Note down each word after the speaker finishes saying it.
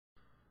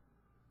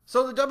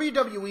So the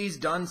WWE's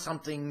done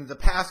something the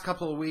past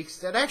couple of weeks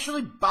that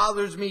actually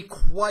bothers me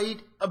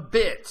quite a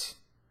bit.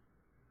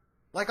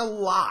 Like a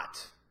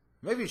lot.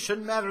 Maybe it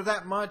shouldn't matter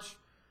that much,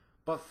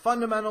 but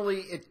fundamentally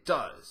it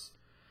does.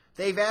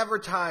 They've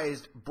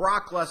advertised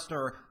Brock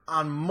Lesnar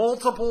on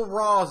multiple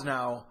Raws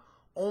now,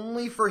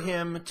 only for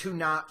him to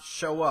not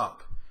show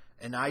up.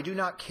 And I do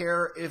not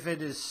care if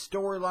it is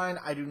storyline,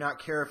 I do not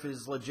care if it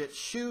is legit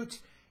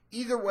shoot.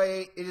 Either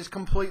way, it is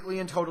completely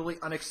and totally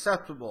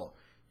unacceptable.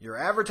 You're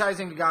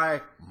advertising the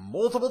guy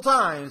multiple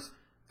times,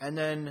 and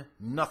then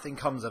nothing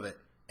comes of it,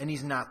 and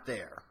he's not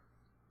there.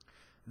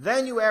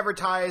 Then you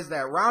advertise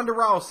that Ronda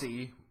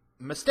Rousey,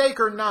 mistake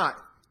or not,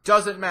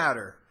 doesn't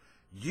matter.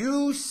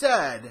 You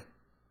said,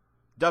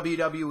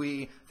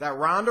 WWE, that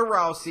Ronda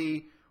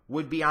Rousey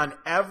would be on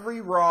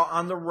every Raw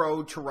on the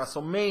road to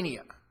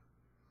WrestleMania,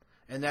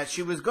 and that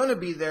she was going to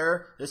be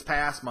there this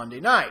past Monday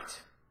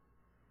night.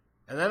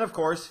 And then, of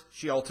course,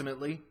 she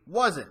ultimately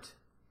wasn't.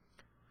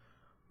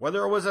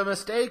 Whether it was a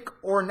mistake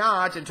or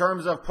not, in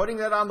terms of putting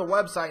that on the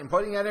website and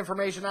putting that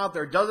information out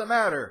there, doesn't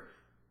matter.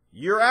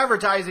 You're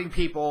advertising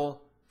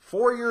people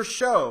for your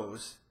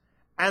shows,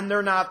 and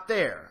they're not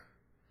there.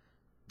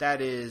 That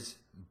is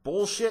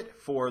bullshit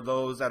for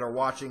those that are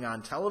watching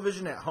on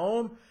television at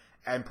home,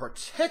 and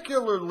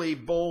particularly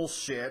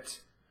bullshit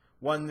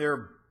when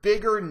they're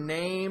bigger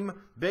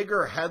name,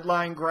 bigger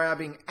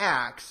headline-grabbing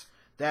acts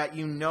that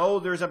you know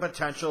there's a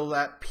potential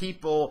that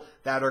people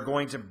that are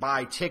going to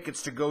buy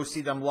tickets to go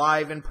see them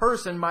live in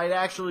person might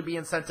actually be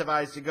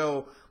incentivized to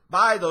go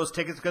buy those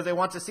tickets because they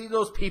want to see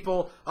those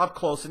people up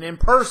close and in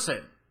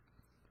person.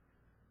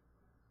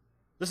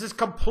 This is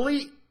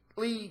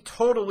completely,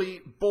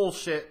 totally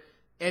bullshit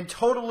and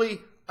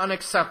totally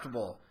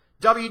unacceptable.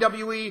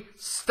 WWE,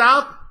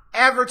 stop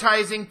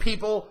advertising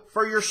people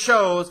for your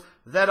shows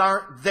that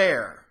aren't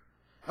there.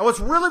 And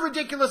what's really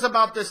ridiculous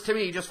about this to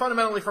me, just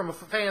fundamentally from a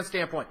fan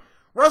standpoint,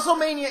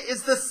 WrestleMania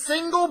is the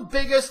single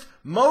biggest,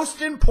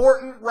 most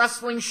important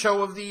wrestling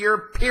show of the year,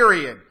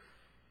 period.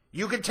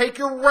 You can take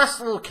your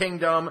Wrestle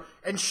Kingdom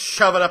and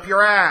shove it up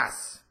your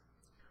ass.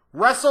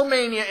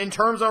 WrestleMania, in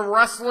terms of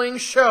wrestling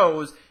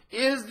shows,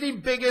 is the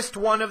biggest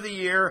one of the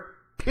year,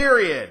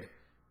 period.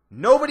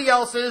 Nobody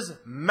else's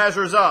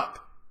measures up.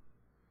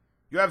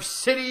 You have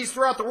cities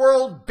throughout the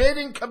world bid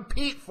and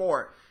compete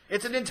for it.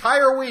 It's an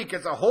entire week.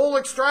 It's a whole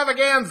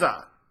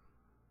extravaganza.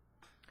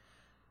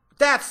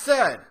 That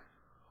said,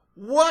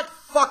 what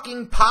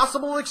fucking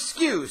possible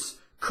excuse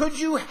could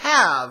you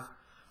have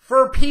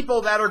for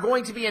people that are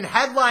going to be in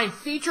headline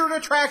featured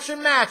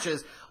attraction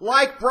matches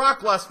like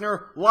Brock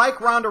Lesnar, like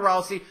Ronda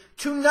Rousey,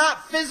 to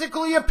not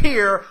physically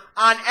appear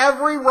on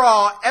every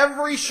Raw,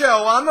 every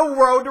show on the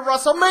road to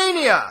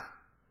WrestleMania?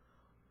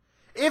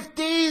 If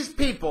these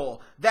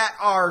people that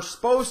are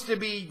supposed to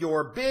be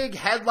your big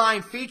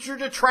headline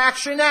featured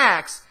attraction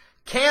acts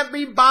can't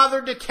be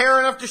bothered to care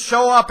enough to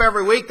show up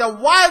every week, then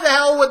why the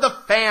hell would the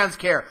fans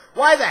care?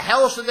 Why the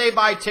hell should they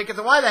buy tickets?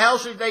 And why the hell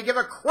should they give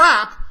a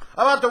crap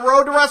about the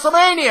road to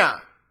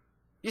WrestleMania?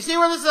 You see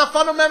where this is a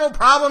fundamental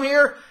problem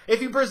here?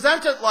 If you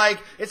present it like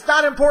it's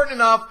not important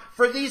enough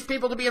for these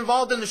people to be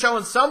involved in the show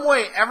in some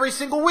way every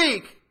single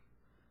week,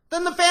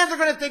 then the fans are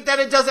going to think that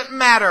it doesn't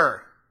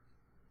matter.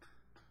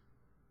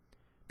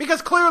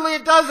 Because clearly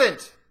it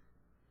doesn't.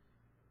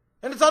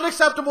 And it's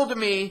unacceptable to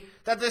me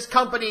that this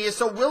company is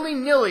so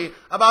willy-nilly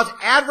about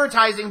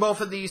advertising both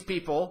of these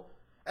people.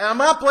 And I'm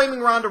not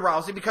blaming Ronda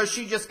Rousey because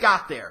she just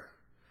got there.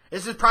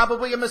 This is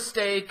probably a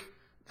mistake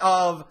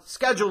of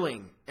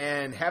scheduling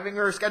and having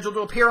her scheduled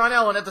to appear on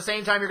Ellen at the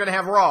same time you're going to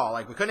have Raw.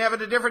 Like, we couldn't have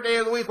it a different day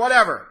of the week,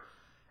 whatever.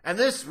 And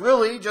this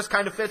really just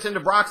kind of fits into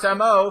Brock's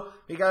MO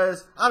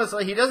because,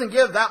 honestly, he doesn't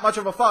give that much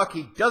of a fuck.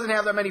 He doesn't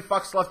have that many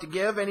fucks left to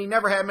give, and he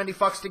never had many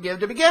fucks to give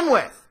to begin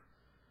with.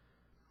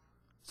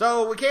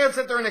 So we can't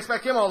sit there and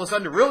expect him all of a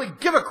sudden to really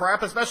give a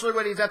crap, especially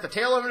when he's at the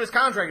tail end of his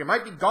contract. He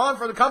might be gone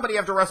from the company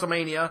after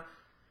WrestleMania.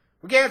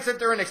 We can't sit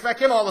there and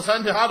expect him all of a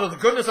sudden to, out of the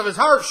goodness of his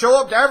heart, show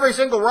up to every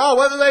single Raw,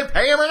 whether they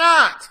pay him or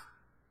not.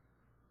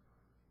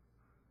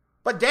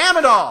 But damn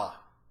it all,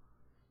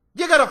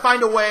 you gotta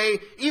find a way,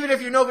 even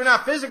if you know they're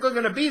not physically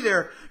gonna be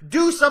there,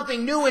 do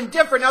something new and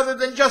different other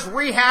than just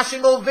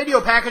rehashing old video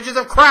packages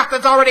of crap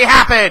that's already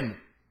happened.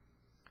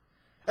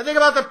 And think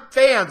about the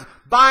fans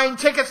buying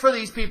tickets for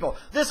these people.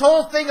 This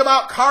whole thing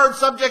about cards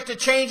subject to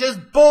change is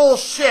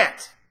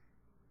bullshit.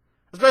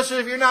 Especially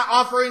if you're not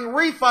offering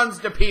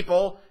refunds to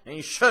people, and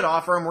you should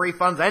offer them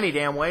refunds any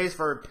damn ways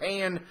for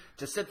paying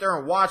to sit there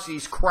and watch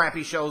these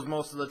crappy shows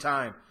most of the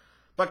time.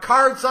 But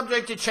cards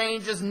subject to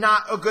change is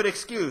not a good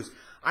excuse.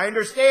 I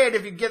understand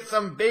if you get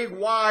some big,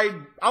 wide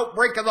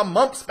outbreak of the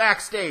mumps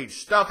backstage,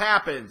 stuff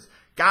happens.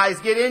 Guys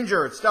get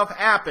injured, stuff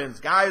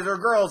happens. Guys or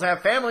girls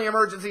have family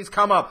emergencies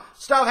come up,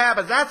 stuff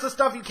happens. That's the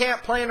stuff you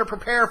can't plan or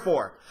prepare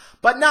for.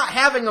 But not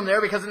having them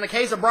there, because in the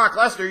case of Brock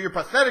Lesnar, you're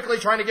pathetically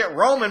trying to get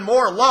Roman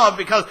more love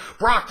because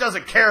Brock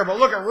doesn't care. But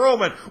look at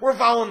Roman. We're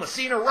following the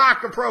Cena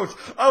Rock approach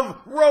of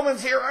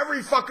Roman's here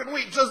every fucking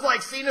week, just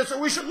like Cena, so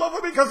we should love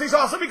him because he's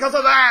awesome because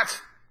of that.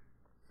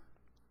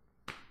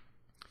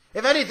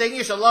 If anything,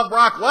 you should love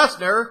Brock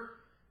Lesnar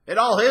It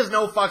all his,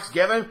 no fucks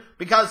given,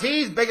 because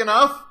he's big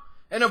enough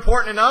and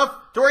important enough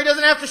to where he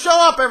doesn't have to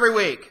show up every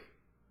week.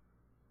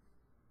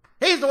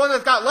 He's the one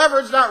that's got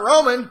leverage, not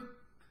Roman.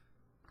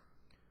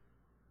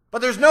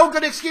 But there's no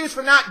good excuse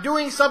for not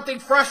doing something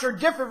fresh or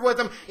different with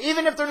them,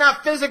 even if they're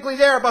not physically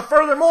there. But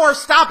furthermore,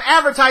 stop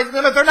advertising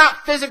them if they're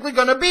not physically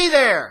going to be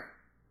there.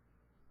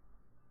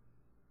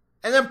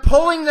 And then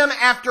pulling them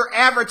after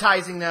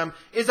advertising them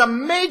is a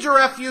major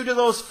FU to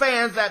those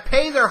fans that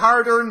pay their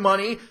hard-earned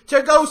money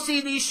to go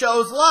see these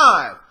shows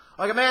live.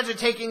 Like, imagine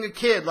taking a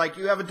kid, like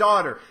you have a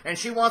daughter, and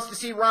she wants to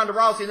see Ronda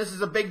Rousey, and this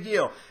is a big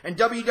deal. And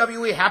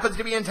WWE happens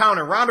to be in town,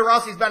 and Ronda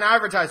Rousey's been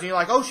advertised, and you're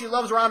like, oh, she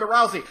loves Ronda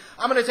Rousey.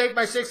 I'm going to take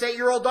my 6,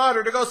 8-year-old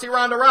daughter to go see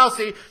Ronda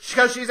Rousey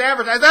because she's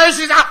advertised. And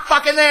she's not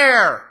fucking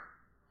there!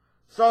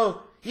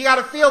 So, you got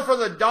to feel for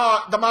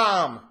the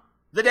mom,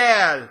 the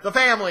dad, the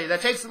family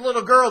that takes the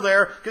little girl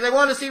there because they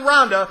want to see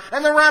Ronda,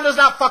 and then Ronda's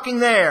not fucking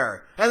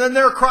there. And then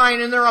they're crying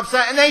and they're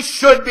upset, and they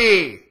should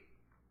be.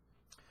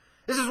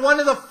 This is one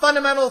of the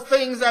fundamental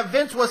things that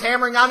Vince was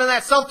hammering on in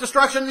that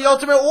Self-Destruction, the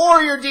Ultimate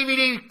Warrior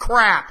DVD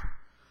crap.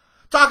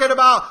 Talking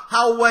about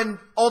how when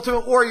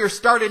Ultimate Warrior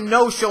started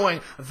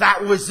no-showing,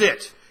 that was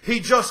it. He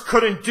just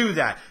couldn't do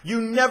that. You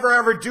never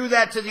ever do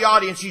that to the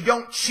audience. You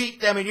don't cheat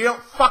them and you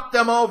don't fuck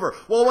them over.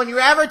 Well, when you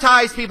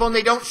advertise people and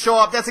they don't show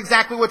up, that's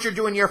exactly what you're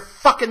doing. You're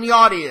fucking the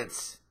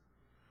audience.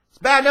 It's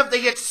bad enough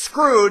they get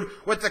screwed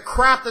with the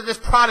crap that this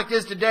product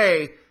is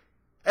today.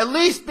 At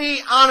least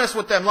be honest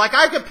with them. Like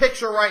I could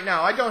picture right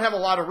now, I don't have a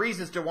lot of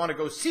reasons to want to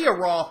go see a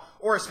Raw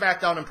or a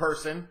SmackDown in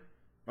person.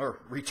 Or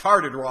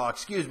retarded Raw,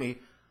 excuse me.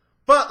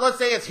 But let's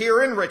say it's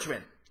here in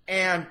Richmond.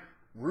 And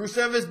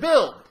Rusev is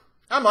billed.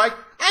 I'm like,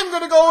 I'm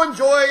going to go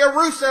enjoy a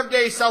Rusev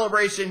Day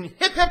celebration.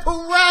 Hip hip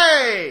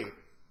hooray!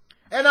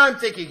 And I'm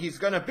thinking he's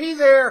going to be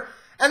there.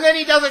 And then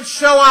he doesn't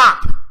show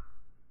up.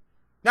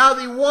 Now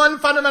the one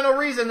fundamental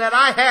reason that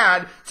I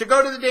had to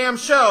go to the damn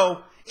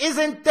show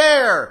isn't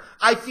there.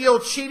 I feel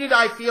cheated,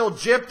 I feel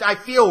gypped, I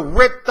feel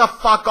ripped the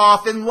fuck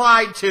off and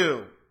lied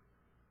to.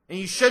 And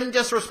you shouldn't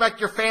disrespect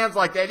your fans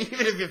like that,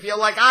 even if you feel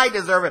like I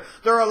deserve it.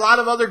 There are a lot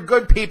of other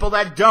good people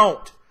that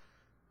don't.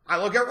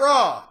 I look at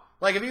Raw.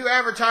 Like if you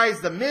advertise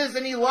The Miz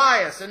and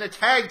Elias in a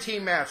tag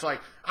team match, like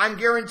I'm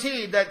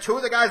guaranteed that 2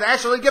 of the guys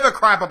actually give a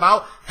crap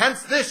about,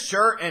 hence this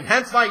shirt, and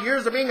hence my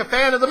years of being a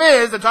fan of The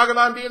Miz and talking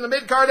about him being the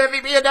mid-card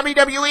MVP of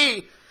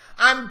WWE.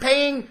 I'm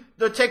paying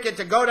the ticket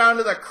to go down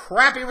to the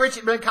crappy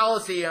Richmond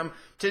Coliseum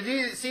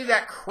to see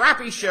that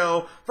crappy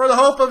show for the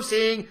hope of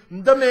seeing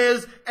The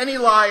Miz and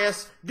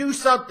Elias do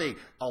something.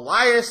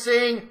 Elias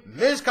sing,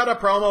 Miz cut a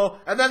promo,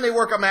 and then they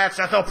work a match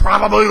that they'll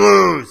probably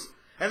lose.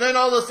 And then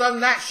all of a sudden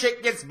that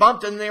shit gets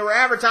bumped and they were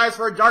advertised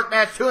for a dark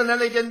match too, and then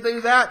they didn't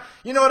do that.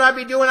 You know what I'd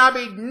be doing? I'd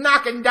be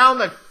knocking down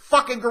the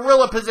fucking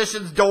Gorilla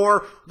Positions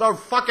door, the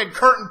fucking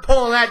curtain,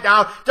 pulling that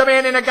down,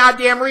 demanding a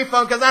goddamn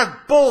refund because that's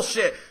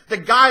bullshit. The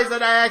guys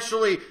that I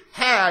actually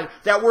had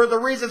that were the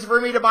reasons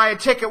for me to buy a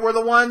ticket were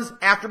the ones,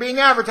 after being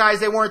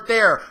advertised, they weren't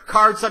there.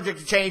 Card subject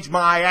to change,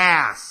 my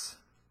ass.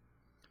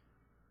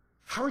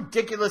 How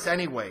ridiculous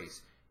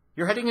anyways.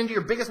 You're heading into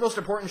your biggest, most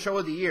important show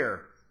of the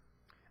year,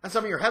 and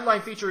some of your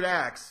headline featured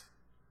acts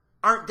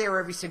aren't there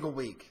every single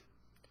week.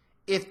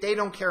 If they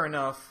don't care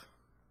enough,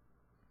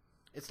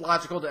 it's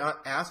logical to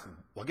ask,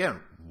 well, again,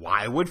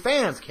 why would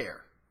fans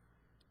care?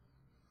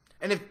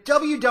 And if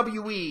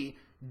WWE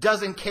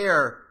doesn't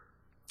care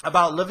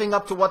about living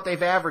up to what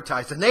they've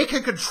advertised, and they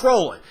can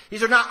control it.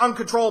 These are not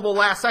uncontrollable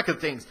last-second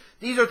things.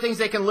 These are things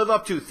they can live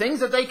up to,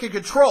 things that they can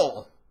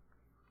control.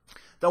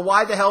 Then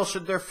why the hell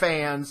should their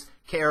fans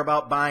care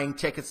about buying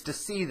tickets to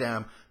see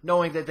them,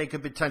 knowing that they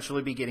could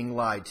potentially be getting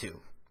lied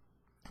to?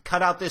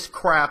 Cut out this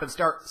crap and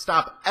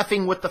stop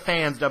effing with the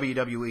fans,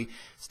 WWE.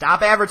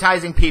 Stop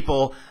advertising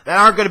people that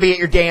aren't going to be at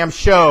your damn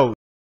shows.